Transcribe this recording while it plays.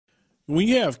when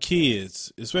you have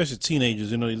kids, especially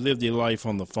teenagers, they live their life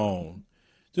on the phone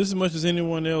just as much as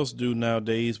anyone else do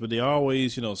nowadays, but they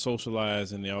always,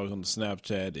 socialize and they always on the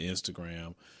Snapchat, the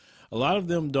Instagram. A lot of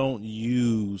them don't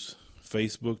use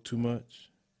Facebook too much,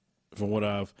 from what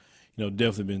I've,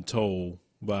 definitely been told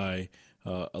by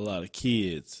a lot of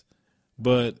kids.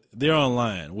 But they're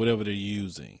online, whatever they're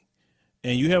using.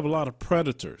 And you have a lot of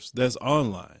predators that's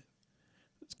online.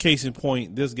 Case in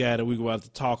point, this guy that we're about to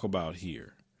talk about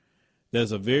here.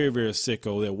 There's a very, very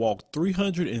sicko that walked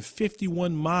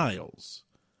 351 miles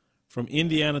from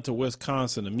Indiana to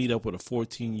Wisconsin to meet up with a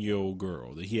 14-year-old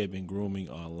girl that he had been grooming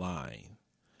online.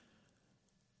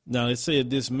 Now, they said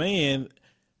this man,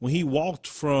 when he walked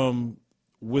from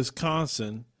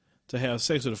Wisconsin to have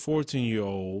sex with a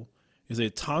 14-year-old, is a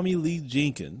Tommy Lee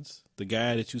Jenkins, the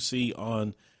guy that you see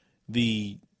on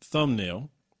the thumbnail,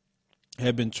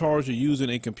 had been charged with using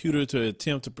a computer to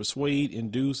attempt to persuade,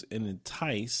 induce, and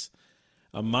entice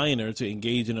a minor to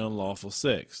engage in unlawful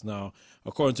sex. Now,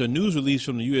 according to a news release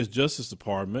from the U.S. Justice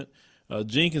Department,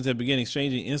 Jenkins had begun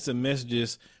exchanging instant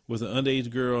messages with an underage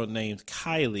girl named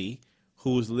Kylie,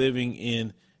 who was living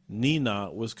in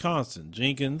Neenah, Wisconsin.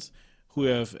 Jenkins, who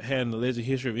have had an alleged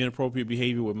history of inappropriate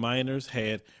behavior with minors,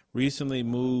 had recently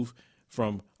moved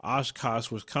from Oshkosh,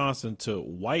 Wisconsin to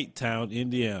Whitetown,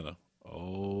 Indiana.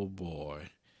 Oh, boy,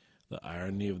 the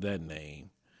irony of that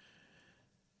name.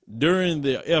 During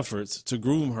their efforts to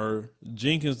groom her,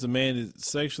 Jenkins demanded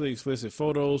sexually explicit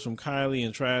photos from Kylie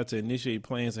and tried to initiate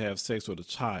plans to have sex with a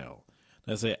child.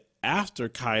 That's it. After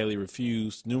Kylie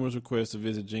refused numerous requests to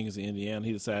visit Jenkins in Indiana,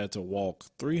 he decided to walk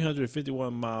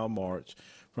 351-mile march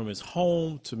from his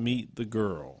home to meet the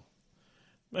girl.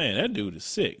 Man, that dude is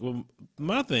sick. Well,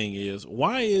 my thing is,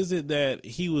 why is it that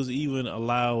he was even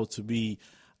allowed to be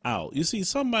out? You see,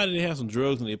 somebody that has some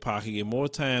drugs in their pocket get more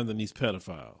time than these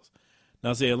pedophiles.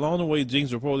 Now, say along the way,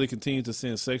 Jenkins reportedly continued to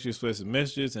send sexually explicit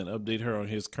messages and update her on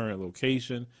his current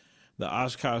location. The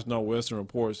Oshkosh Northwestern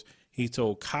reports he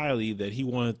told Kylie that he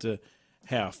wanted to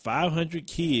have 500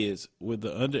 kids with the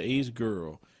underage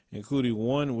girl, including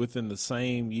one within the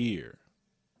same year.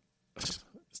 This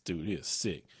dude is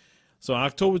sick. So on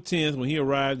October 10th, when he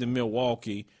arrived in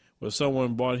Milwaukee, where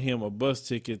someone bought him a bus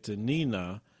ticket to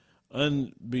Neenah,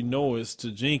 unbeknownst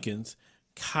to Jenkins,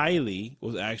 Kylie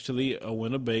was actually a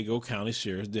Winnebago County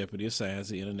Sheriff's deputy assigned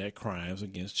to the Internet Crimes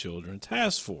Against Children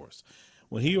Task Force.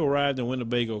 When he arrived in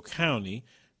Winnebago County,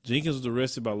 Jenkins was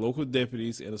arrested by local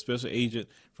deputies and a special agent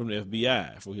from the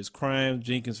FBI. For his crime,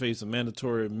 Jenkins faced a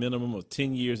mandatory minimum of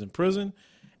 10 years in prison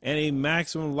and a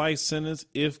maximum life sentence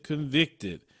if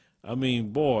convicted. I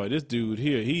mean, boy, this dude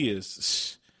here, he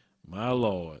is, my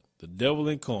Lord, the devil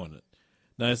incarnate.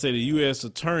 Now, I say the U.S.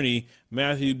 Attorney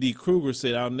Matthew D. Kruger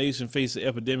said our nation faces an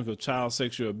epidemic of child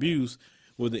sexual abuse,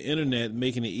 with the Internet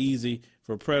making it easy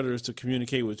for predators to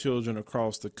communicate with children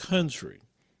across the country.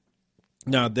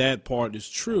 Now, that part is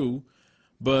true,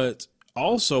 but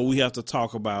also we have to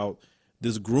talk about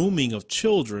this grooming of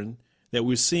children that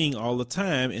we're seeing all the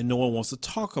time, and no one wants to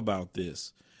talk about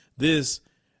this. This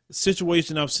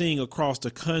situation I'm seeing across the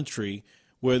country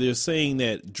where they're saying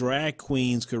that drag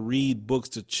queens could read books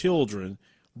to children,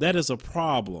 that is a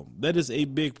problem. That is a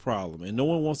big problem. And no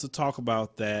one wants to talk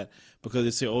about that because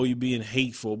they say, oh, you're being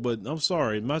hateful. But I'm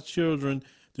sorry, my children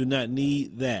do not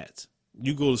need that.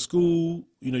 You go to school,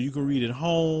 you can read at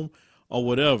home or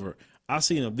whatever. I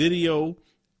seen a video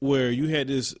where you had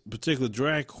this particular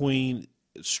drag queen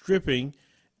stripping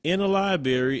in a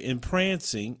library and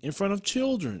prancing in front of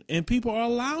children. And people are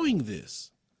allowing this.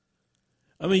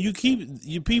 I mean,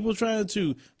 you people trying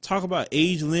to talk about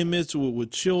age limits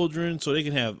with children so they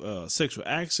can have sexual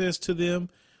access to them.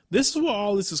 This is where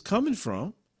all this is coming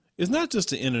from. It's not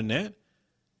just the internet.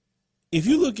 If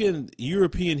you look at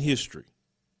European history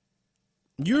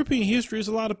is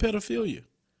a lot of pedophilia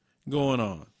going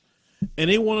on. And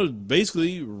they want to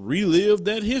basically relive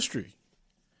that history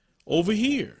over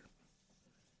here.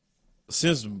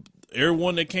 Since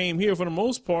everyone that came here, for the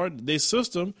most part, their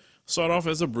system started off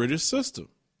as a British system.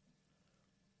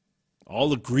 All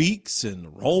the Greeks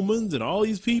and Romans and all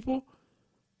these people,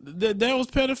 that was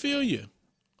pedophilia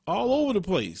all over the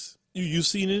place. You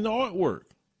seen it in the artwork.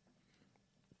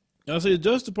 Now, I say the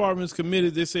Justice Department is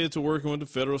committed, they said, to working with the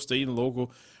federal, state, and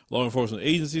local law enforcement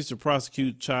agencies to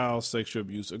prosecute child sexual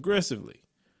abuse aggressively.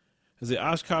 As the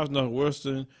Oshkosh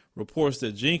Northwestern reports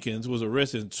that Jenkins was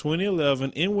arrested in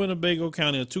 2011 in Winnebago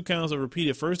County on 2 counts of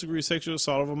repeated first-degree sexual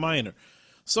assault of a minor.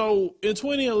 So in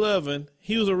 2011,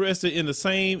 he was arrested in the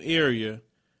same area,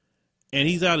 and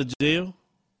he's out of jail.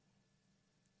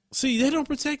 See, they don't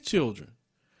protect children.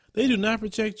 They do not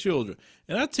protect children.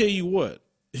 And I tell you what,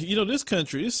 this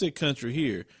country, this sick country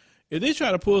here, If they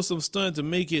try to pull some stunt to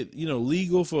make it,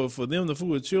 legal for them to fool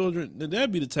with children, then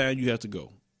that'd be the time you have to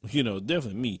go.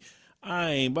 Definitely me. I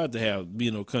ain't about to be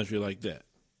in no country like that.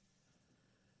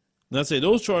 Now, I say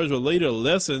those charges were later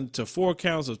lessened to 4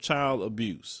 counts of child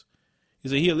abuse. He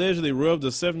said he allegedly rubbed a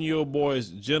 7-year-old boy's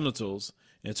genitals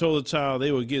and told the child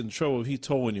they would get in trouble if he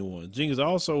told anyone. Jenkins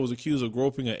also was accused of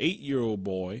groping an 8-year-old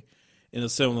boy in a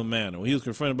similar manner. When he was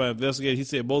confronted by investigators, he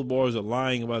said both boys are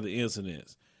lying about the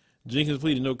incidents. Jenkins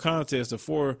pleaded no contest to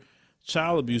 4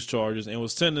 child abuse charges and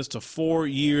was sentenced to 4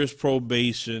 years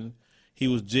probation. He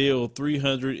was jailed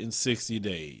 360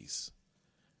 days.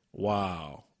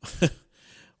 Wow.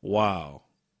 Wow.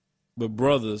 But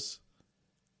brothers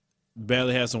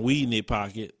barely have some weed in their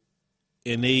pocket,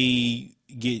 and they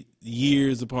get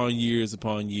years upon years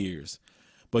upon years.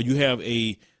 But you have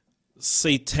a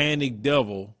satanic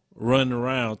devil running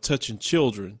around touching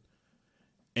children,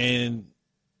 and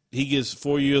he gets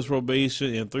 4 years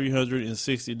probation and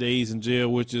 360 days in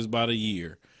jail, which is about a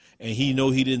year. And he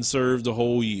didn't serve the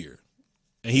whole year.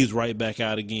 And he's right back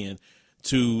out again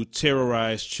to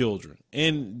terrorize children.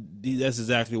 And that's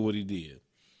exactly what he did.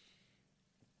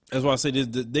 That's why I say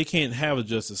they can't have a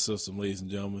justice system, ladies and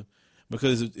gentlemen,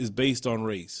 because it's based on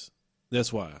race.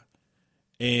 That's why.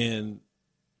 And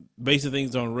basing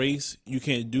things on race, you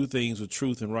can't do things with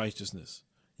truth and righteousness.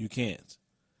 You can't.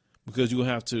 Because you'll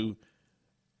have to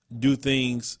do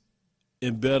things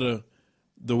and better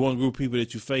the one group of people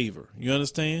that you favor. You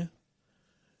understand?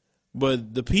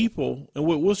 But the people, and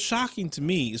what's shocking to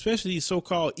me, especially these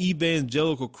so-called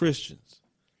evangelical Christians,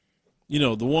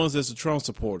 the ones that's the Trump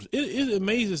supporters, it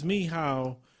amazes me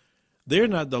how they're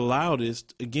not the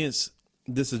loudest against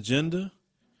this agenda,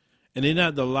 and they're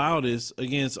not the loudest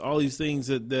against all these things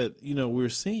that we're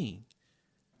seeing.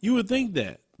 You would think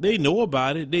that. They know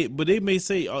about it, but they may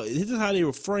say, this is how they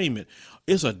will frame it.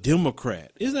 It's a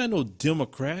Democrat. It's not no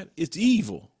Democrat. It's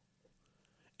evil.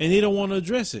 And they don't want to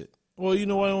address it. Well, you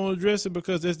know why I don't want to address it?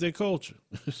 Because that's their culture.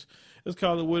 Let's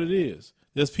call it what it is.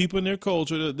 There's people in their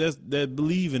culture that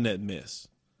believe in that mess.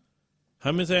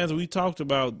 How many times have we talked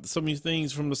about some of these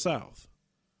things from the South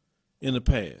in the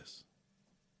past?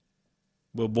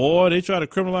 But boy, they try to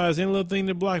criminalize any little thing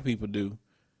that black people do.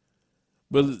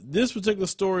 But this particular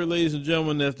story, ladies and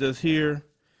gentlemen, that's here,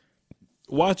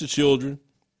 watch your children.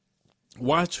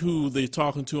 Watch who they're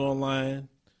talking to online.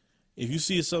 If you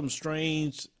see something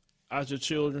strange out your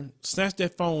children, snatch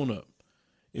that phone up.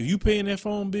 If you paying that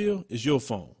phone bill, it's your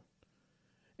phone.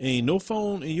 Ain't no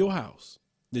phone in your house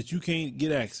that you can't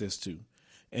get access to.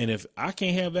 And if I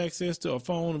can't have access to a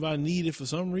phone if I need it for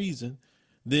some reason,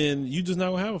 then you just not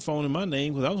going to have a phone in my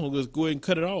name, because I'm going to just go ahead and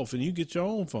cut it off and you get your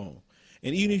own phone.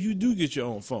 And even if you do get your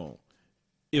own phone,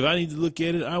 if I need to look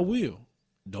at it, I will.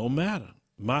 Don't matter.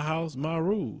 My house, my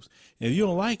rules. And if you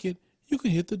don't like it, you can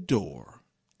hit the door.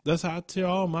 That's how I tell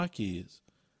all my kids.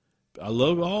 I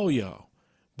love all y'all,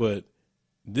 but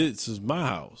this is my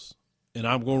house, and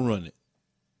I'm going to run it.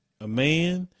 A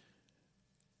man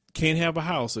can't have a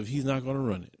house if he's not going to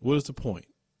run it. What is the point?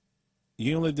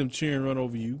 You don't let them cheer and run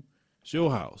over you. It's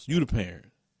your house. You the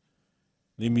parent.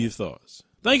 Leave me your thoughts.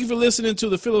 Thank you for listening to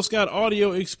the Philip Scott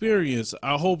audio experience.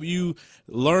 I hope you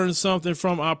learned something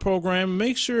from our program.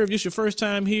 Make sure if it's your first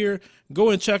time here,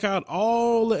 go and check out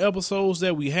all the episodes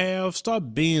that we have.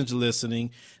 Start binge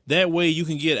listening. That way you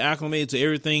can get acclimated to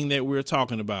everything that we're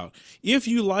talking about. If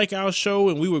you like our show,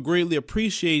 and we would greatly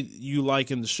appreciate you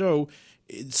liking the show,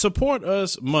 support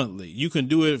us monthly. You can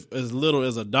do it as little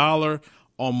as $1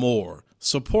 or more.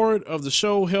 Support of the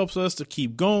show helps us to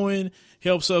keep going,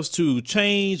 helps us to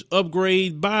change,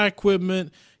 upgrade, buy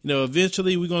equipment.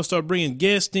 Eventually we're going to start bringing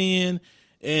guests in,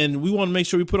 and we want to make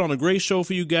sure we put on a great show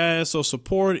for you guys. So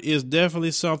support is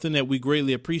definitely something that we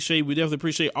greatly appreciate. We definitely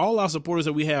appreciate all our supporters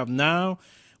that we have now.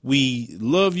 We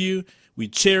love you. We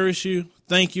cherish you.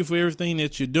 Thank you for everything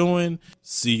that you're doing.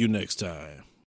 See you next time.